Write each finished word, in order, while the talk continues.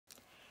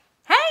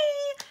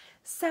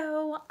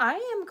So I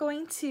am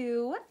going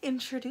to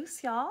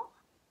introduce y'all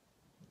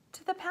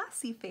to the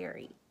Paci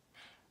Fairy.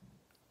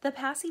 The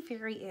Paci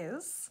Fairy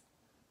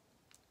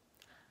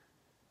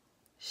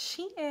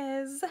she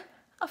is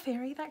a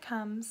fairy that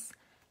comes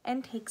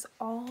and takes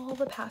all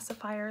the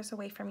pacifiers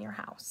away from your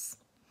house.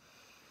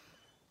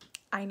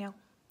 I know,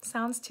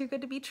 sounds too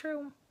good to be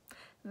true.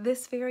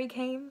 This fairy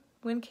came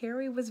when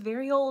Kerri was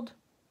very old.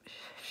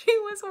 She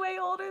was way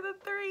older than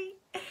 3.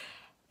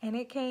 And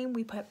it came,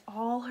 we put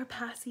all her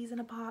pacis in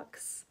a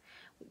box,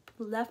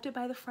 we left it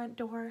by the front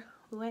door,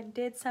 we went and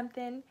did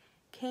something,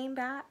 came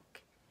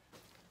back,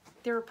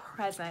 there were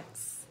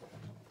presents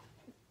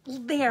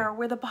there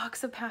where the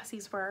box of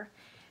pacis were.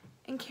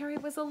 And Kerri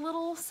was a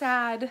little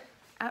sad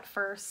at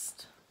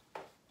first,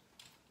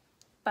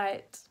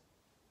 but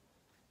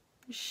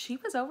she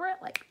was over it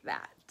like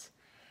that.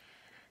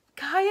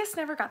 Kaius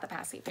never got the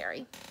Paci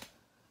Fairy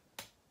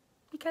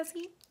because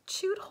he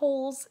chewed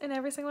holes in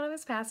every single one of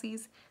his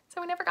pacis, so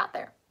we never got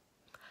there.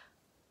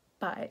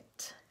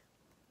 But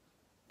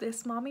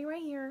this mommy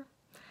right here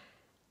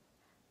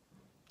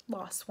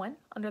lost one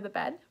under the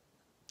bed,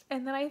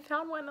 and then I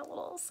found one a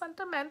little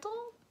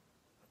sentimental.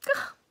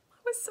 I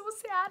was so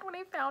sad when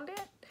I found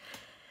it.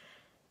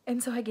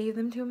 And so I gave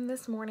them to him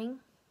this morning.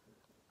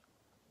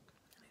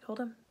 I told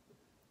him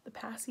the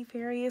Paci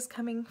Fairy is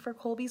coming for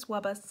Kolby's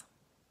wubbas,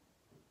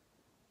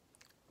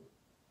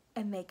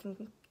 and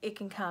it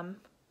can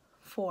come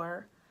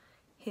for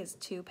his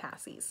 2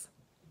 pacis.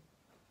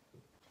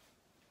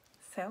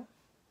 So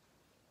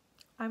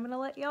I'm gonna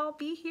let y'all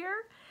be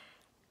here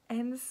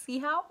and see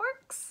how it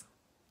works.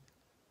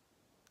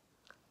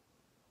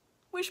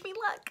 Wish me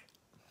luck.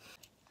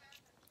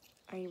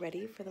 Are you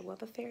ready for the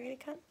Wubba Fairy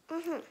to come?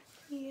 Mm-hmm.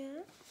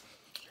 Yeah.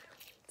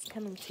 It's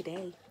coming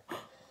today.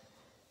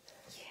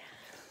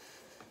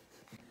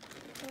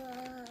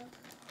 Yeah.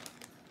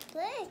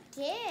 What is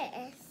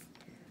this?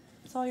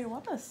 It's all your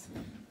Wubbas.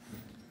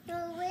 No,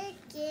 what is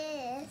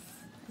this?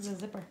 It's a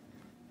zipper.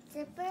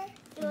 Zipper?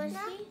 You want to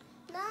see?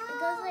 No. It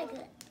goes like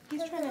that.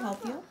 He's trying to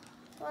help you.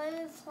 Want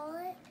to hold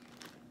it?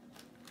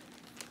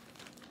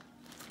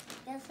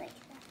 Just like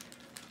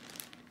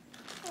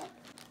that.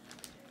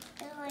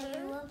 And like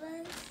your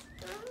Wubbas?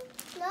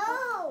 No.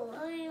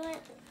 Oh, you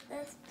want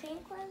this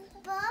pink one?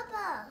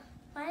 Baba.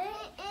 Want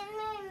it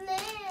in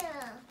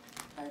there?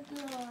 Oh, do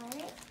you want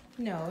it?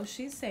 No,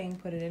 she's saying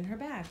put it in her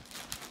bag.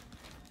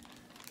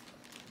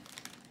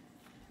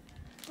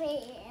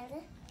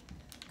 Red.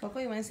 Coco,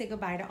 you want to say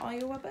goodbye to all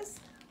your Wubbas?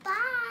 Bye.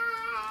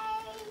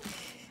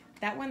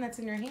 That one that's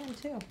in your hand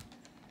too.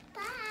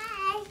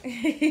 Bye.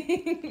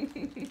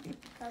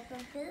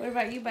 What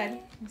about you, bud?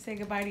 You say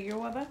goodbye to your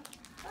Wubba?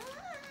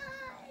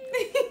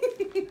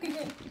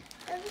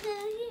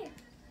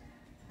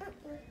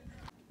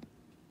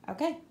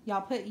 Okay,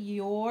 y'all put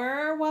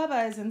your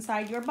Wubbas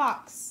inside your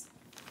box.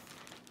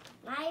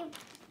 My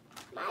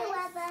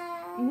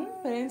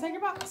Wubba. Put it inside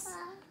your box.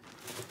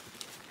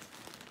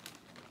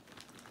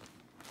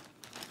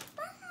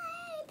 Bye,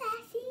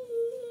 Paci.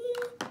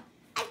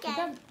 Good Okay.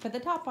 job. Put the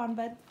top on,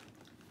 bud.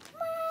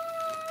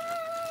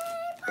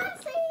 Bye,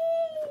 Paci.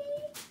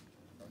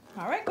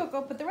 All right,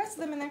 Coco, put the rest of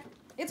them in there.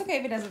 It's okay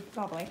if it doesn't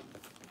all the way.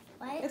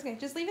 What? It's okay.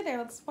 Just leave it there.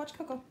 Let's watch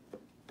Coco.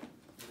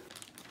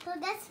 So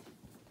let's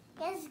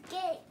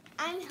get.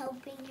 I'm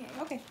helping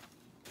her. Okay.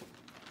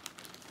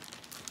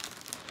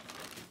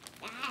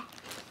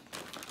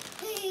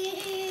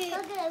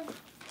 Okay.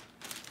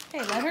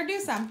 Hey, let her do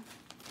some.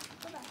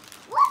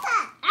 What's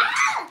that?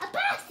 Ah! A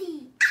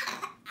Paci!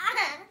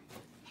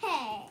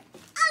 Hey.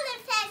 Other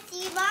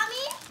Paci,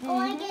 Mommy. I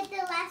want to get the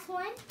last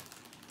one.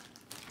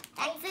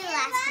 That's the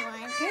last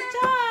one. Good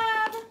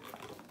job.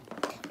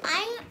 I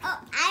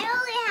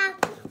only have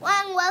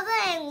one Wubba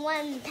and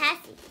one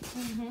Paci.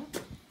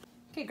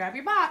 Okay, grab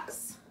your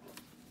box.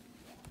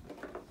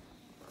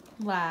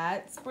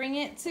 Let's bring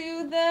it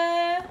to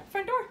the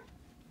front door.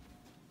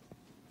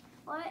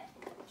 What?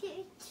 To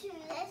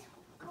this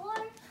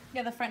door?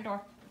 Yeah, the front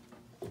door.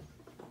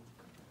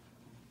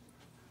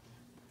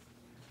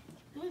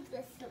 Move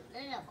this a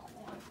little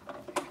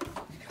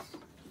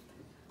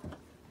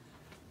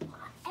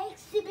more.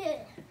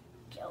 Exhibit.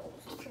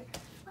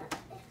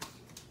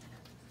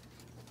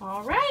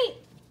 All right.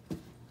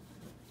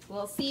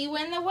 We'll see you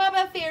when the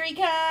Wubba Fairy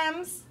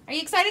comes. Are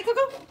you excited,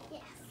 Coco?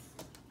 Yes.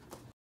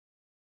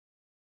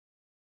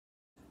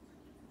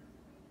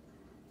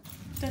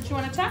 Don't you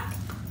want to talk?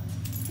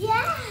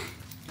 Yeah.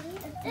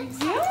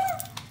 Yeah.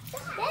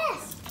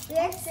 Yes.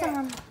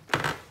 Awesome.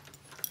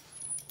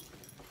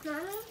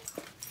 Mommy?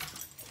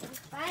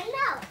 I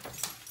know.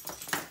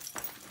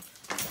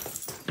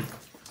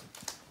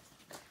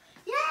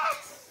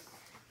 Yes.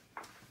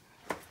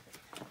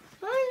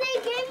 Mommy, they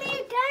gave me a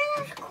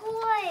dinosaur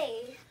koi.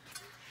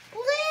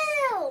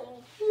 Blue.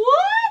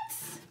 What?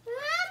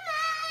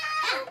 Mama.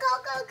 And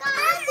Coco got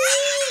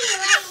pee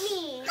like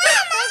me.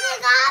 Coco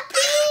got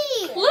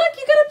pee. Look,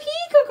 you got a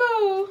pee, Coco.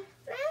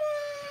 Mama.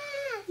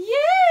 Yay!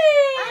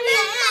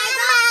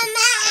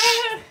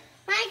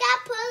 I got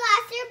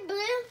Pulaster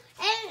blue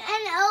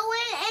and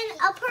Owen and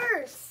a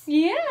purse.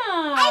 Yeah.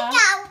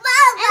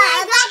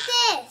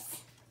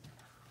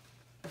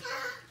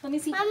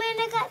 Mom, and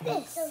I got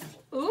this.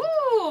 Ooh.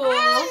 Oh,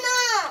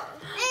 no.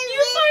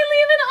 You finally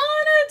have an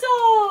Anna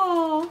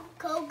doll.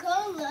 Coco,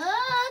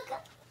 look.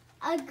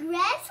 A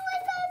dress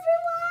with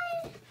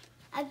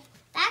everyone.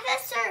 That's a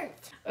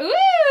shirt.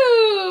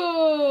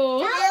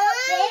 Ooh.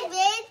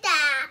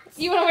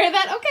 You want to wear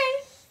that? Okay.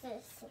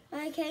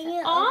 Can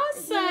you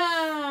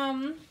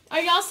Awesome. Are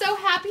y'all so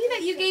happy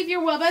that you gave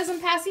your Wubbas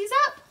and Pacis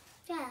up?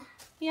 Yeah.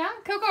 Yeah?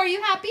 Coco, are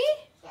you happy?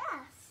 Yes.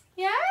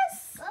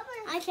 Yes?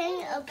 Can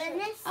you open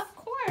this? Of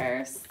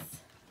course.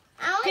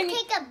 I want Can to you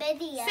take a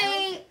video.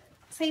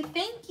 Say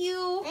thank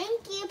you.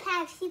 Thank you,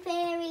 Paci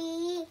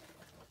Fairy.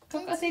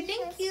 Coco, say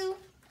thank you.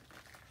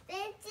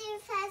 Thank you,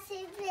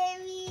 Paci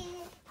Fairy.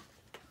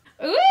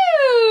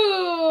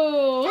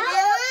 Ooh.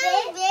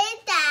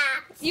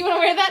 You want to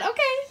wear that?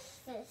 Okay.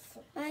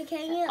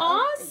 Can you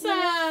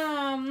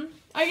Awesome.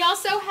 Are y'all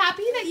so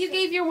happy that you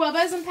gave your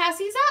Wubbas and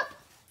Pacis up?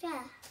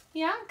 Yeah.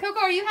 Yeah? Coco,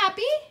 are you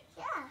happy?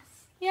 Yes.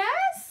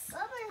 Yes?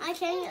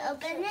 Can you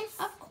open this?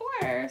 Of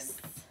course.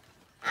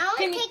 I want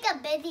Can to you take a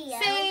video.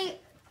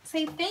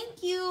 Say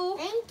thank you.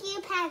 Thank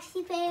you,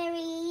 Paci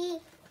Fairy.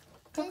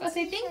 Coco,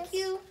 say thank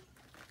you.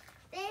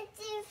 Thank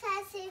you,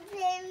 Paci